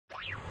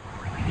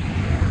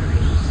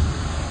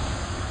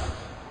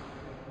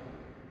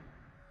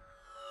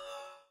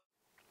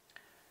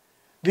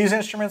These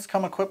instruments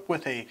come equipped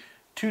with a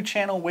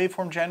 2-channel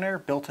waveform generator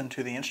built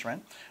into the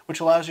instrument, which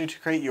allows you to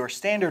create your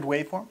standard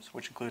waveforms,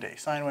 which include a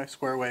sine wave,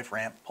 square wave,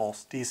 ramp,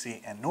 pulse,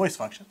 DC, and noise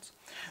functions.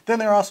 Then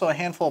there are also a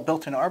handful of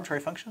built-in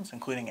arbitrary functions,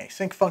 including a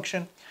sync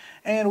function,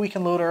 and we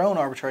can load our own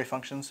arbitrary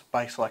functions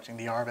by selecting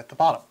the arb at the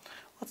bottom.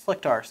 Let's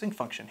select our sync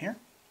function here,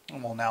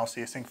 and we'll now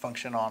see a sync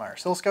function on our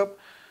oscilloscope.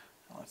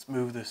 Let's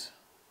move this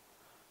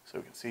so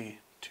we can see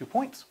 2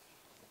 points.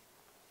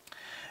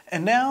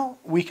 And now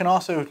we can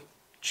also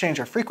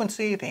change our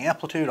frequency, the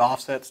amplitude,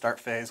 offset, start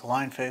phase,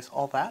 align phase,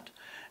 all that.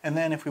 And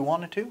then if we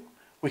wanted to,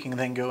 we can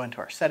then go into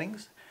our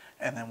settings,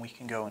 and then we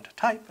can go into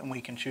type, and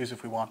we can choose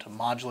if we want to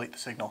modulate the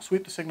signal,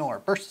 sweep the signal, or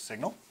burst the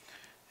signal,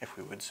 if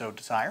we would so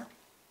desire.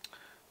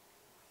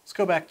 Let's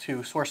go back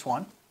to source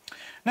 1.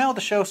 Now to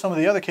show some of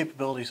the other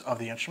capabilities of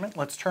the instrument,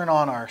 let's turn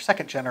on our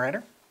second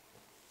generator,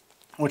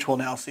 which will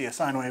now see a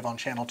sine wave on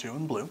channel 2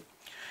 in blue.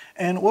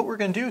 And what we're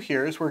going to do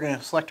here is we're going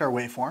to select our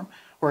waveform.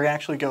 We're going to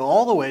actually go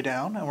all the way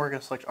down, and we're going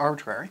to select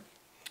arbitrary.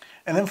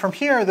 And then from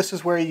here, this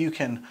is where you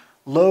can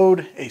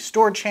load a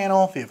stored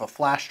channel. If you have a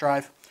flash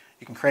drive,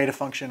 you can create a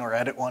function or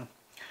edit one.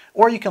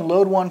 Or you can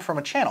load one from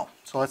a channel.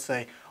 So let's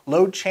say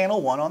load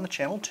channel 1 on the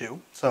channel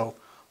 2. So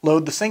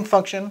load the sync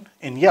function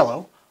in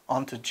yellow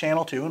onto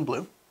channel 2 in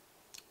blue.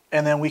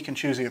 And then we can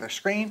choose either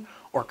screen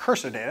or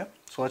cursor data.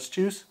 So let's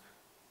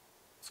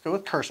go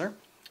with cursor.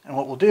 And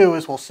what we'll do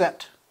is we'll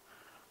set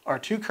our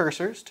 2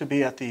 cursors to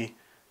be at the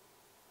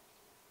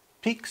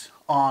peaks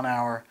on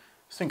our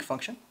sync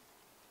function.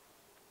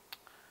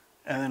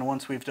 And then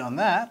once we've done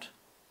that,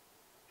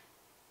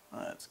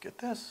 let's get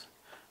this,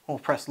 we'll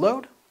press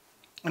load,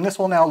 and this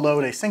will now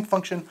load a sync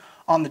function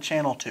on the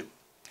channel 2.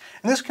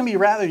 And this can be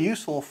rather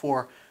useful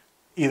for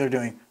either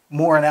doing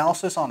more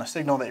analysis on a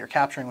signal that you're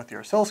capturing with your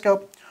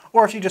oscilloscope,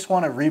 or if you just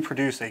want to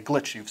reproduce a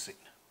glitch you've seen.